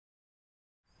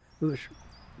we was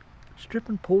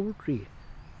stripping poultry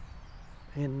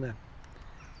in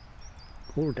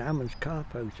old Ammon's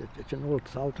calf house. It's an old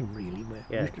Santon really.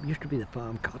 Yeah. It used to be the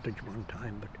farm cottage one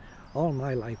time, but all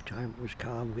my lifetime it was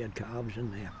calm. We had calves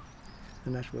in there,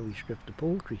 and that's where we stripped the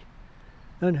poultry.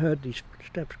 And heard these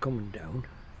steps coming down.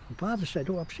 And Father said,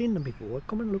 "Oh, I've seen them before.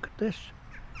 Come and look at this.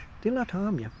 They'll not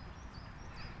harm you."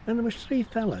 And there was 3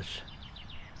 fellas.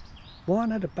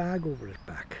 One had a bag over his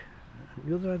back, and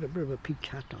the other had a bit of a peaked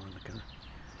hat on.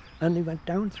 And they went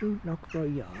down through Knock Froy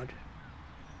yard.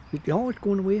 They're always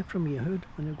going away from me, I heard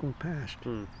when they were going past.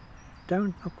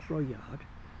 Down Knock Froy yard,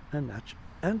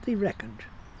 and they reckoned,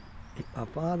 our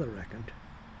father reckoned,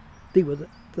 they were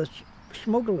the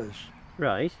smugglers.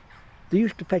 Right. They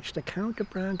used to fetch the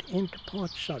counterbrand into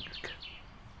Port Sodrick,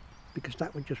 because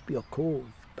that would just be a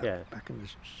cove back in the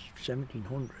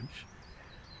 1700s.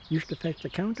 Used to fetch the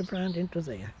counterbrand into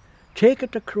there, take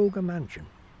it to Kroger Mansion,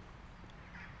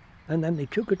 and then they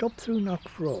took it up through Knock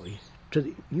Froy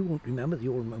to you won't remember the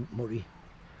old Mount Murray.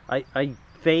 I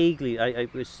vaguely,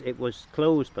 it was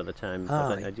closed by the time,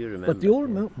 but I do remember. But the old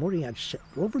Mount Murray had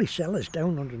lovely cellars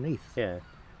down underneath. Yeah.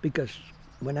 Because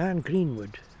when Anne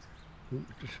Greenwood,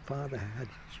 his father had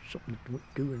something to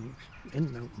do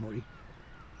in Mount Murray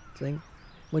thing,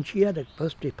 when she had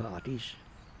birthday parties,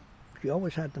 she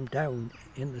always had them down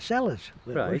in the cellars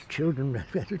where us children,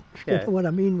 you know what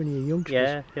I mean, when you're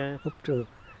youngsters, up till,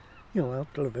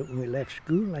 up till about when we left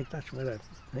school, like that's where that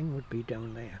thing would be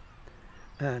down there.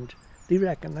 And they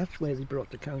reckon that's where they brought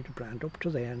the counterbrand up to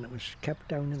there, and it was kept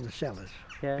down in the cellars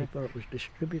before it was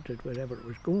distributed wherever it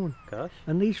was going. Gosh.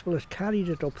 And these fellas carried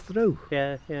it up through.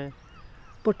 Yeah, yeah.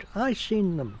 But I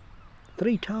seen them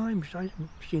 3 times. I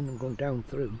seen them going down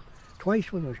through.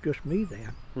 Twice when it was just me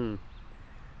there.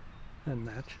 And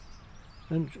that.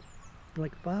 And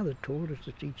like Father told us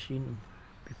that he'd seen them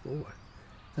before.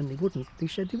 And he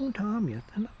said they won't harm you.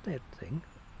 They're not that thing.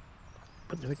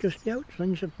 But they were just the out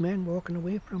things of men walking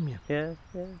away from you. Yeah,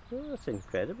 yeah. Oh, that's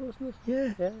incredible, isn't it?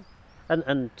 Yeah. Yeah.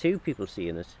 And 2 people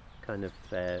seeing it, kind of...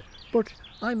 But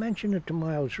I mentioned it to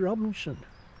Miles Robinson.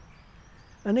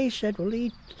 And he said, well,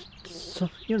 he'd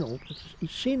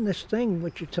seen this thing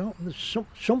which he thought was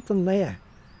something there.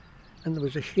 And there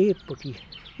was a shape, but he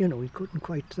couldn't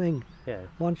quite think. Yeah.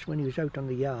 Once when he was out on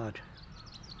the yard,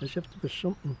 as if there was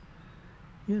something,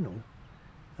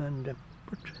 and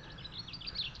but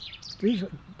these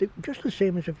just the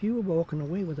same as if you were walking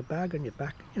away with a bag on your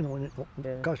back, and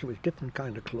because it was different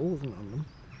kind of clothing on them.